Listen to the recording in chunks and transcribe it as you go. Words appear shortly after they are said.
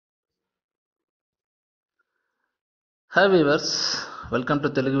Hi weavers, welcome to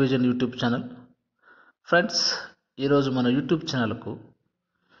Telugu vision YouTube channel. Friends, ఈరోజు మన YouTube ఛానల్కు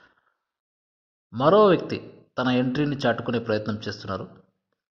మరో వ్యక్తి తన ఎంట్రీని చాటుకునే ప్రయత్నం చేస్తున్నారు.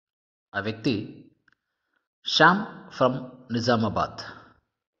 ఆ వ్యక్తి శ్యామ్ ఫ్రమ్ నిజామాబాద్.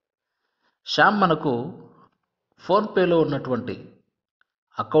 శ్యామ్ మనకు ఫోన్పేలో ఉన్నటువంటి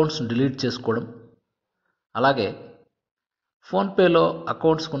అకౌంట్స్ని డిలీట్ చేసుకోవడం, అలాగే ఫోన్పేలో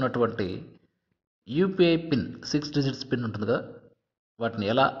అకౌంట్స్కి ఉన్నటువంటి యూపీఐ పిన్ 6 డిజిట్స్ పిన్ ఉంటుంది కదా, వాటిని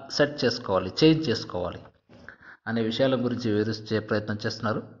ఎలా సెట్ చేసుకోవాలి, చేంజ్ చేసుకోవాలి అనే విషయాల గురించి వివరించే ప్రయత్నం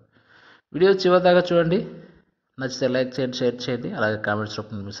చేస్తున్నారు. వీడియో చివరిదాకా చూడండి. నచ్చితే లైక్ చేయండి, షేర్ చేయండి, అలాగే కామెంట్స్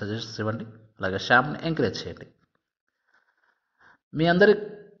రూపంలో మీ సజెషన్స్ ఇవ్వండి, అలాగే శ్యామ్ని ఎంకరేజ్ చేయండి. మీ అందరి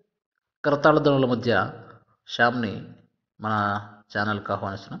కరతాళ ధ్వనుల మధ్య శ్యామ్ని మన ఛానల్కి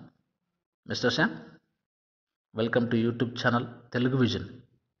ఆహ్వానిస్తున్నాం. Mister Shyam, welcome to YouTube channel Telugu vision.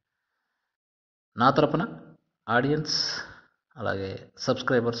 నా తరపున ఆడియన్స్, అలాగే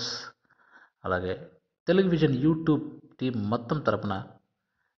సబ్స్క్రైబర్స్, అలాగే తెలుగు విజన్ యూట్యూబ్ టీం మొత్తం తరపున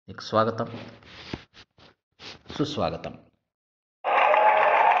నీకు స్వాగతం, సుస్వాగతం.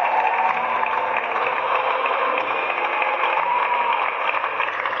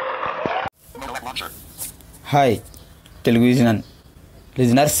 Hi Telugu vision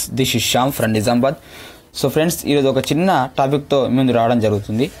listeners, this is Shyam from Nizamabad. So friends, ఈరోజు ఒక చిన్న టాపిక్తో ముందు రావడం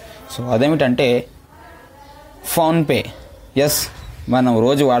జరుగుతుంది. సో అదేమిటంటే ఫోన్పే. ఎస్, మనం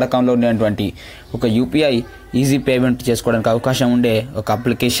రోజు వాడకంలో ఉండేటువంటి ఒక యూపీఐ ఈజీ పేమెంట్ చేసుకోవడానికి అవకాశం ఉండే ఒక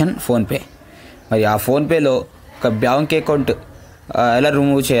అప్లికేషన్ ఫోన్పే. మరి ఆ ఫోన్పేలో ఒక బ్యాంక్ అకౌంట్ ఎలా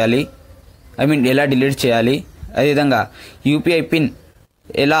రిమూవ్ చేయాలి, ఎలా డిలీట్ చేయాలి, అదేవిధంగా యూపీఐ పిన్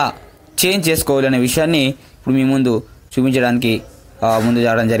ఎలా చేంజ్ చేసుకోవాలి అనే విషయాన్ని ఇప్పుడు మీ ముందు చూపించడానికి ముందు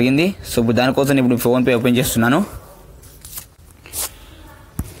రావడం జరిగింది. సో దానికోసం ఇప్పుడు ఫోన్పే ఓపెన్ చేస్తున్నాను.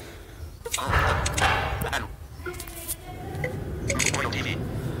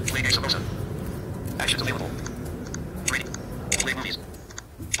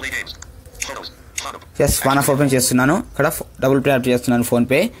 ఎస్, వన్ ఆఫ్ ఓపెన్ చేస్తున్నాను. ఇక్కడ డబుల్ ట్యాప్ చేస్తున్నాను.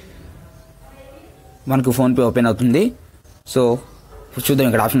 ఫోన్పే మనకు ఫోన్పే ఓపెన్ అవుతుంది. సో చూద్దాం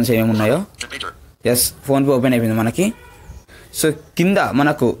ఇక్కడ ఆప్షన్స్ ఏమేమి ఉన్నాయో. ఎస్, ఫోన్పే ఓపెన్ అయిపోయింది మనకి. సో కింద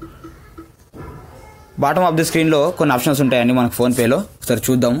మనకు బాటమ్ ఆఫ్ ది స్క్రీన్లో కొన్ని ఆప్షన్స్ ఉంటాయండి మనకు ఫోన్పేలో. ఒకసారి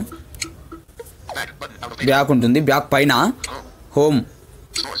చూద్దాము. బ్యాక్ ఉంటుంది, బ్యాక్ పైన హోమ్,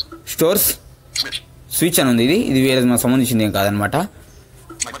 స్టోర్స్, స్విచ్ అని ఉంది. ఇది వేరే మనకు సంబంధించింది ఏం కాదనమాట.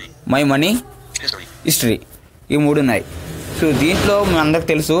 మై మనీ, హిస్టరీ, ఈ మూడు ఉన్నాయి. సో దీంట్లో అందరికి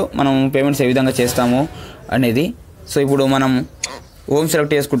తెలుసు మనం పేమెంట్స్ ఏ విధంగా చేస్తాము అనేది. సో ఇప్పుడు మనం హోమ్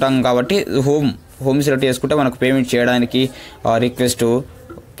సెలెక్ట్ చేసుకుంటాం కాబట్టి హోమ్ సెలెక్ట్ చేసుకుంటే మనకు పేమెంట్ చేయడానికి రిక్వెస్ట్,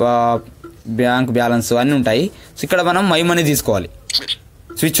 బ్యాంక్ బ్యాలెన్స్ అన్నీ ఉంటాయి. సో ఇక్కడ మనం మై మనీ తీసుకోవాలి.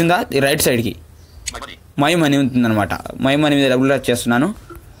 స్విచ్ ఉందా రైట్ సైడ్కి, మై మనీ ఉంటుందన్నమాట. మై మనీ మీద డబుల్ టచ్ చేస్తున్నాను.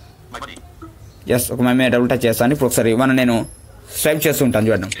 ఎస్, ఒక మై మీద డబుల్ టచ్ చేస్తాను. ఇప్పుడు ఒకసారి నేను స్వైప్ చేస్తూ ఉంటాను.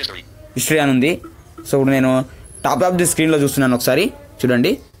 చూడండి, హిస్టరీ అని ఉంది. సో ఇప్పుడు నేను టాప్ ఆఫ్ ది స్క్రీన్లో చూస్తున్నాను. ఒకసారి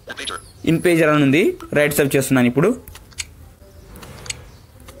చూడండి, ఇన్ పేజర్ అని ఉంది. రైట్ స్వైప్ చేస్తున్నాను. ఇప్పుడు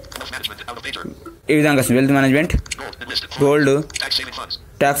ఈ విధంగా wealth management, gold,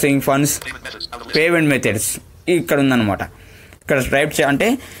 tax saving funds, payment methods ఇక్కడ ఉందన్నమాట. ఇక్కడ స్వైప్ అంటే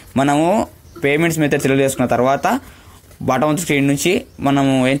మనము పేమెంట్స్ మెథడ్ సెలెక్ట్ చేసుకున్న తర్వాత బాటమ్ ఆఫ్ ది స్క్రీన్ నుంచి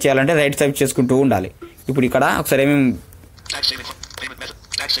మనము ఏం చేయాలంటే రైట్ స్వైప్ చేసుకుంటూ ఉండాలి. ఇప్పుడు ఇక్కడ ఒకసారి ఏమేమి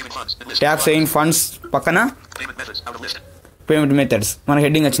ట్యాక్స్ సేవింగ్ ఫండ్స్ పక్కన పేమెంట్ మెథడ్స్ మన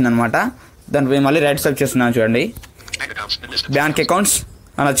హెడ్డింగ్ వచ్చిందనమాట. దానిపై మళ్ళీ రైట్ స్వైప్ చేస్తున్నాను. చూడండి, బ్యాంక్ అకౌంట్స్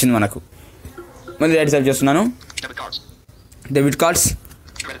అని వచ్చింది మనకు. మళ్ళీ రైట్ స్వైప్ చేస్తున్నాను. Debit cards,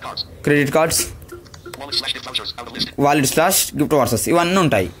 credit cards, wallet slash gift versus ఇవన్నీ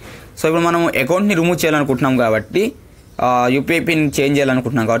ఉంటాయి. సో ఇప్పుడు మనం అకౌంట్ని రిమూవ్ చేయాలనుకుంటున్నాం కాబట్టి, యూపీఐ పిన్ చేంజ్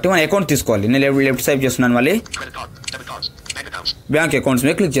చేయాలనుకుంటున్నాం కాబట్టి మనం అకౌంట్ తీసుకోవాలి. నేను లెఫ్ట్ స్వైప్ చేస్తున్నాను. మళ్ళీ బ్యాంక్ అకౌంట్స్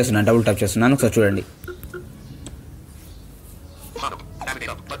మీద క్లిక్ చేస్తున్నాను, డబుల్ టచ్ చేస్తున్నాను. ఒకసారి చూడండి.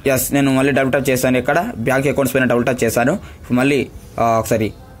 ఎస్, నేను మళ్ళీ డబుల్ టచ్ చేశాను. ఇక్కడ బ్యాంక్ అకౌంట్స్ పైన డబుల్ టచ్ చేశాను. ఇప్పుడు మళ్ళీ ఒకసారి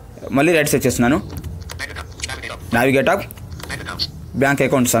మళ్ళీ రైట్ స్వైప్ చేస్తున్నాను. నావిగేట్ అప్ బ్యాంక్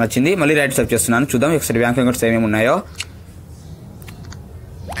అకౌంట్స్ అని వచ్చింది. మళ్ళీ రైట్ స్వైప్ చేస్తున్నాను. చూద్దాం ఒకసారి బ్యాంక్ అకౌంట్స్ ఏమేమి ఉన్నాయో.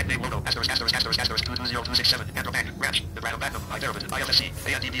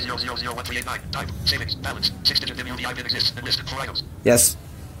 ఎస్,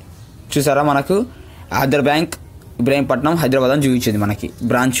 చూసారా మనకు ఆధార్ బ్యాంక్ ఇబ్రాహీంపట్నం హైదరాబాద్ అని చూపించింది. మనకి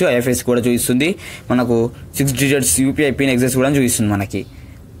బ్రాంచ్ ఐఎఫ్ఎస్సి కూడా చూపిస్తుంది. మనకు 6 డిజిట్స్ యూపీఐ పిన్ ఎగ్జిస్ట్ కూడా చూపిస్తుంది మనకి.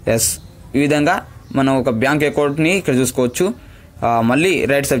 ఎస్, ఈ విధంగా మనం ఒక బ్యాంక్ అకౌంట్ని ఇక్కడ చూసుకోవచ్చు. మళ్ళీ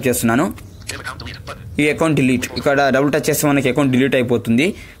రైట్ స్వైప్ చేస్తున్నాను. ఈ అకౌంట్ డిలీట్, ఇక్కడ డబుల్ టచ్ చేస్తే మనకి అకౌంట్ డిలీట్ అయిపోతుంది.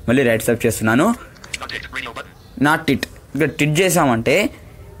 మళ్ళీ రైట్ స్వైప్ చేస్తున్నాను. Not tit. ఇక్కడ టిట్ చేసామంటే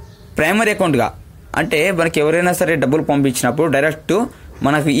ప్రైమరీ అకౌంట్గా, అంటే మనకి ఎవరైనా సరే డబ్బులు పంపించినప్పుడు డైరెక్ట్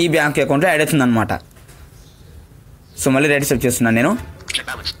మనకు ఈ బ్యాంక్ అకౌంట్లో యాడ్ అవుతుంది అనమాట. సో మళ్ళీ రైట్ సెట్ చేస్తున్నాను నేను.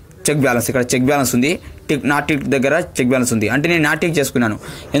 చెక్ బ్యాలెన్స్, ఇక్కడ చెక్ బ్యాలెన్స్ ఉంది, టిక్ నాట్ టిక్ దగ్గర చెక్ బ్యాలెన్స్ ఉంది. అంటే నేను నాట్ టిక్ చేసుకున్నాను,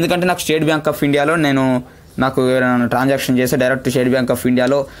 ఎందుకంటే నాకు స్టేట్ బ్యాంక్ ఆఫ్ ఇండియాలో నాకు ఎవరైనా ట్రాన్సాక్షన్ చేస్తే డైరెక్ట్ స్టేట్ బ్యాంక్ ఆఫ్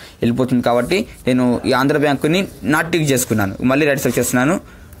ఇండియాలో వెళ్ళిపోతుంది కాబట్టి నేను ఈ ఆంధ్ర బ్యాంకుని నాట్ టిక్ చేసుకున్నాను. మళ్ళీ రైట్ సెట్ చేస్తున్నాను.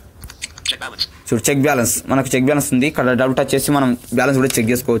 చూడు చెక్ బ్యాలెన్స్, మనకు చెక్ బ్యాలెన్స్ ఉంది. ఇక్కడ డబుల్ టచ్ చేసి మనం బ్యాలెన్స్ కూడా చెక్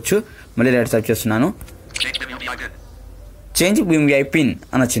చేసుకోవచ్చు. మళ్ళీ రైట్ సెట్ చేస్తున్నాను. చేంజ్ UPI పిన్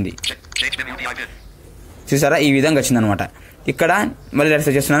అని వచ్చింది, చూసారా? ఈ విధంగా వచ్చింది అనమాట. ఇక్కడ మళ్ళీ రైట్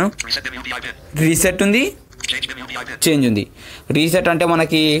సెట్ చేస్తున్నాను. రీసెట్ ఉంది, చేంజ్ ఉంది. రీసెట్ అంటే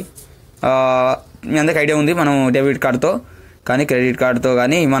మనకి మీ అందరికి ఐడియా ఉంది, మనం డెబిట్ కార్డ్తో కానీ క్రెడిట్ కార్డ్తో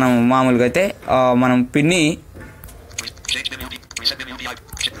కానీ మనం మామూలుగా అయితే మనం పిన్ని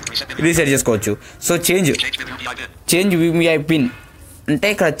రీసెట్ చేసుకోవచ్చు. సో చేంజ్ UPI పిన్ అంటే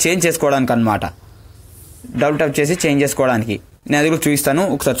ఇక్కడ చేంజ్ చేసుకోవడానికి అనమాట. డబుల్ టైప్ చేసి చేంజ్ చేసుకోవడానికి. నేను అది కూడా చూపిస్తాను,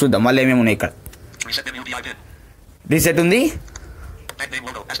 ఒకసారి చూద్దాం మళ్ళీ ఏమేమి ఉన్నాయి. ఇక్కడ రీసెట్ ఉంది,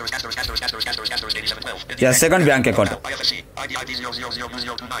 సెకండ్ బ్యాంక్ అకౌంట్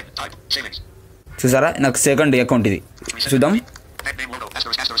చూసారా? నాకు సెకండ్ అకౌంట్ ఇది, చూద్దాం.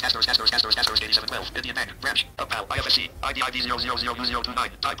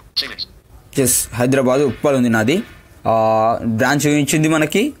 ఎస్, హైదరాబాద్ ఉప్పల్ ఉంది నాది. బ్రాంచ్ చూపించింది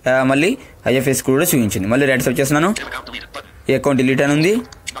మనకి, మళ్ళీ IFSC కూడా చూపించింది. మళ్ళీ రైట్ సెట్ చేస్తున్నాను. ఈ అకౌంట్ డిలీట్ అని ఉంది,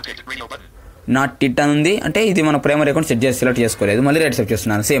 నాట్ టిట్ అని ఉంది, అంటే ఇది మన ప్రైమరీ అకౌంట్ సెలెక్ట్ చేసుకోలేదు. మళ్ళీ రైట్ సెట్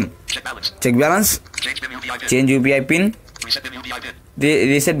చేస్తున్నాను. Same check balance, change UPI pin,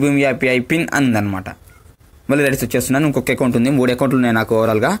 reset UPI pin అని ఉందన్నమాట. మళ్ళీ రైట్ సెట్ చేస్తున్నాను. ఇంకొక అకౌంట్ ఉంది, 3 అకౌంట్లు ఉన్నాయి నాకు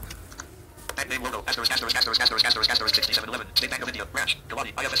ఓవరాల్గా.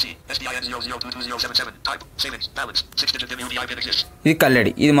 ఇది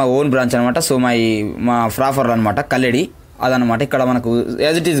కల్లెడి, ఇది మా ఓన్ బ్రాంచ్ అనమాట. సో మా ఫ్రాఫర్ అనమాట కల్లెడి, అదనమాట. ఇక్కడ మనకు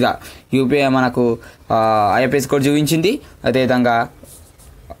యాజ్ ఇట్ ఈస్గా UPI మనకు IFSC కోడ్ చూపించింది, అదేవిధంగా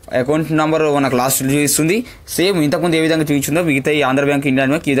అకౌంట్ నెంబర్ మనకు లాస్ట్ చూపిస్తుంది. సేమ్ ఇంతకుముందు ఏ విధంగా చూపించిందో మిగతా ఈ ఆంధ్ర బ్యాంక్,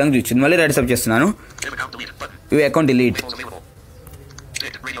 ఇండియన్ బ్యాంక్ ఈ విధంగా చూపించింది. మళ్ళీ రైట్ సెట్ చేస్తున్నాను. ఇవి అకౌంట్ డిలీట్.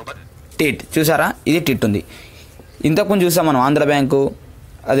 టిట్ చూసారా? ఇది టిట్ ఉంది. ఇంతకుముందు చూసాం మనం ఆంధ్ర బ్యాంకు,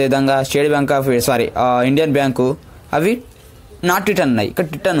 అదేవిధంగా state bank of Indian bank, అవి నాట్ టిట్ అని ఉన్నాయి. ఇక్కడ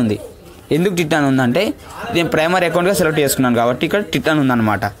టిట్ అని ఉంది. ఎందుకు టిట్ అని ఉందంటే నేను ప్రైమరీ అకౌంట్గా సెలెక్ట్ చేసుకున్నాను కాబట్టి ఇక్కడ టిట్ అని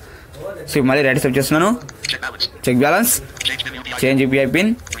ఉందన్నమాట. సో మళ్ళీ రైట్ సెట్ చేస్తున్నాను. Check balance, change UPI pin,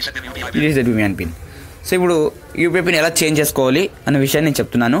 reset UPI pin. So ఇప్పుడు UPI పిన్ ఎలా చేంజ్ చేసుకోవాలి అనే విషయాన్ని నేను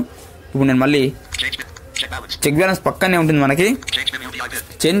చెప్తున్నాను. ఇప్పుడు నేను మళ్ళీ చెక్ బ్యాలెన్స్ పక్కనే ఉంటుంది మనకి,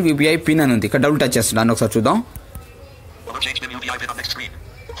 చేంజ్ UPI పిన్ అని ఉంది. ఇక్కడ డబుల్ టచ్ చేస్తున్నాను, ఒకసారి చూద్దాం.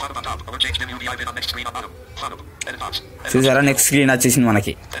 చూసారా? నెక్స్ట్ స్క్రీన్ వచ్చేసింది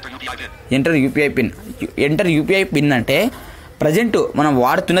మనకి. Enter UPI pin. Enter UPI pin అంటే ప్రజెంట్ మనం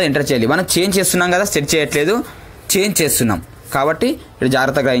వాడుతున్నది ఎంటర్ చేయాలి. మనం చేంజ్ చేస్తున్నాం కదా, సెట్ చేయట్లేదు, చేంజ్ చేస్తున్నాం కాబట్టి ఇక్కడ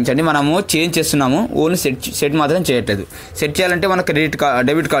జాగ్రత్తగా గ్రహించండి. మనము చేంజ్ చేస్తున్నాము, ఓన్లీ సెట్ మాత్రం చేయట్లేదు. సెట్ చేయాలంటే మనకు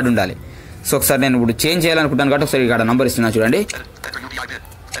డెబిట్ కార్డు ఉండాలి. సో ఒకసారి నేను ఇప్పుడు చేంజ్ చేయాలనుకుంటాను కాబట్టి ఒకసారి ఇక్కడ నంబర్ ఇస్తున్నాను చూడండి.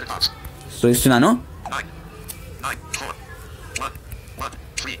 సో ఇస్తున్నాను.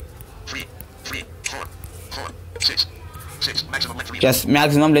 ఎస్,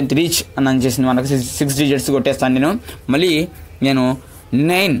 మ్యాక్సిమం లెంత్ రీచ్ అని చేసింది మనకు. 6 డిజిట్స్ కొట్టేస్తాను నేను. మళ్ళీ నేను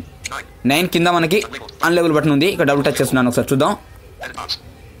 9 కింద మనకి అన్లేబుల్ బటన్ ఉంది. ఇక్కడ డబుల్ టచ్ చేస్తున్నాను, ఒకసారి చూద్దాం.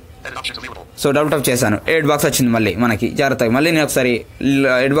 సో డబుల్ టచ్ చేశాను, ఎడ్ బాక్స్ వచ్చింది మళ్ళీ మనకి. జాగ్రత్తగా మళ్ళీ నేను ఒకసారి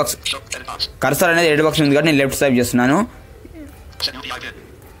ఎడ్ బాక్స్ కర్సర్ అనేది ఎడ్ బాక్స్ ఉంది కాబట్టి నేను లెఫ్ట్ స్వైప్ చేస్తున్నాను.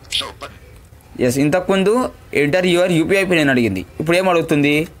 ఎస్, ఇంతకుముందు ఎంటర్ యువర్ UPI పిన్ అని అడిగింది. ఇప్పుడు ఏం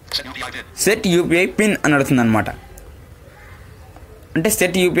అడుగుతుంది? సెట్ UPI పిన్ అని అడుగుతుంది అనమాట. అంటే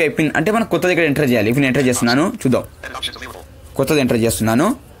సెట్ UPI పిన్ అంటే మనం కొత్తది ఇక్కడ ఎంటర్ చేయాలి. ఇప్పుడు నేను ఎంటర్ చేస్తున్నాను, చూద్దాం. కొత్తది ఎంటర్ చేస్తున్నాను.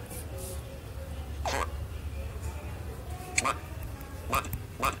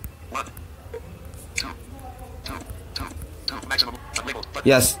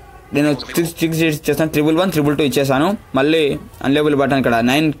 ఎస్, నేను 6 చేస్తాను. 111 222 ఇచ్చేసాను. మళ్ళీ అన్లేబుల్ బటన్ ఇక్కడ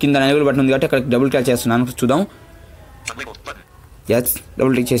 9 కింద అన్లేబుల్ బటన్ ఉంది కాబట్టి ఇక్కడ డబుల్ క్లిక్ చేస్తున్నాను, చూద్దాం. ఎస్,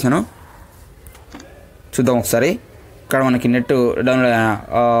 డబుల్ క్లిక్ చేశాను, చూద్దాం ఒకసారి. ఇక్కడ మనకి నెట్ డౌన్లోడ్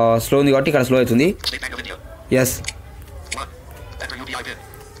స్లో ఉంది కాబట్టి ఇక్కడ స్లో అవుతుంది. ఎస్,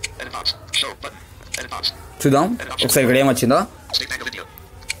 చూద్దాం ఒకసారి ఇక్కడ ఏమొచ్చిందో.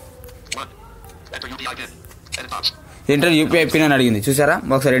 ఎంటర్ UPI పిన్ అని అడిగింది, చూసారా?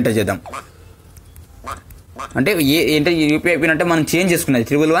 ఒకసారి ఎంటర్ చేద్దాం. అంటే ఎంటర్ UPI పిన్ అంటే మనం చేంజ్ చేసుకున్నది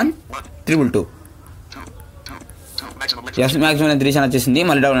 111 222. ఎస్ మ్యాక్సిమం 3 అని వచ్చేసింది.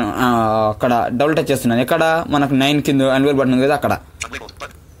 మళ్ళీ అక్కడ డబుల్ టచ్ చేస్తున్నాను. ఎక్కడ మనకు 9 కింద అన్వేర్ బటన్ ఉంది కదా అక్కడ.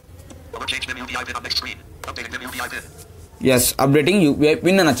 ఎస్ అప్డేటింగ్ యూపీఐ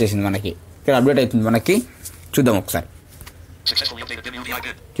పిన్ అని వచ్చేసింది మనకి. ఇక్కడ అప్డేట్ అవుతుంది మనకి. చూద్దాం ఒకసారి.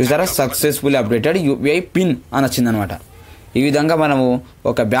 చూసారా, సక్సెస్ఫుల్లీ అప్డేటెడ్ యూపీఐ పిన్ అని వచ్చింది అనమాట. ఈ విధంగా మనము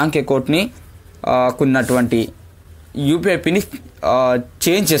ఒక బ్యాంక్ అకౌంట్ని కొన్నటువంటి యూపీఐ పిన్ని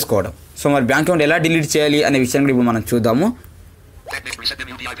చేంజ్ చేసుకోవడం. సో మరి బ్యాంక్ అకౌంట్ ఎలా డిలీట్ చేయాలి అనే విషయాన్ని కూడా ఇప్పుడు మనం చూద్దాము.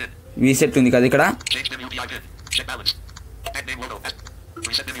 రీసెట్ ఉంది కదా ఇక్కడ,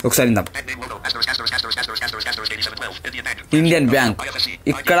 ఒకసారి ఇందాం. ఇండియన్ బ్యాంక్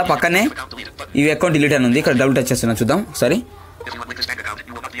ఇక్కడ పక్కనే ఈ అకౌంట్ డిలీట్ అని ఉంది. ఇక్కడ డబుల్ టచ్ చేస్తున్నా, చూద్దాం ఒకసారి.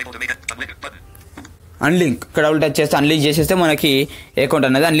 అన్లింక్ ఇక్కడ డబుల్ టచ్ చేస్తే అన్లింక్ చేసేస్తే మనకి అకౌంట్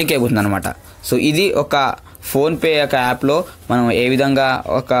అనేది అన్లింక్ అయిపోతుంది అనమాట. సో ఇది ఒక ఫోన్పే యొక్క యాప్లో మనం ఏ విధంగా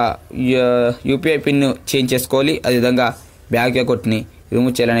ఒక యూపీఐ పిన్ చేంజ్ చేసుకోవాలి, అదేవిధంగా బ్యాంక్ అకౌంట్ని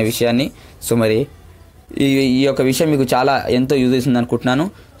రిమూవ్ చేయాలనే విషయాన్ని. సో మరి ఈ యొక్క విషయం మీకు చాలా ఎంతో యూజ్ అవుతుంది అనుకుంటున్నాను.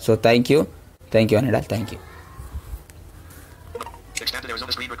 So thank you అనిడా, thank you.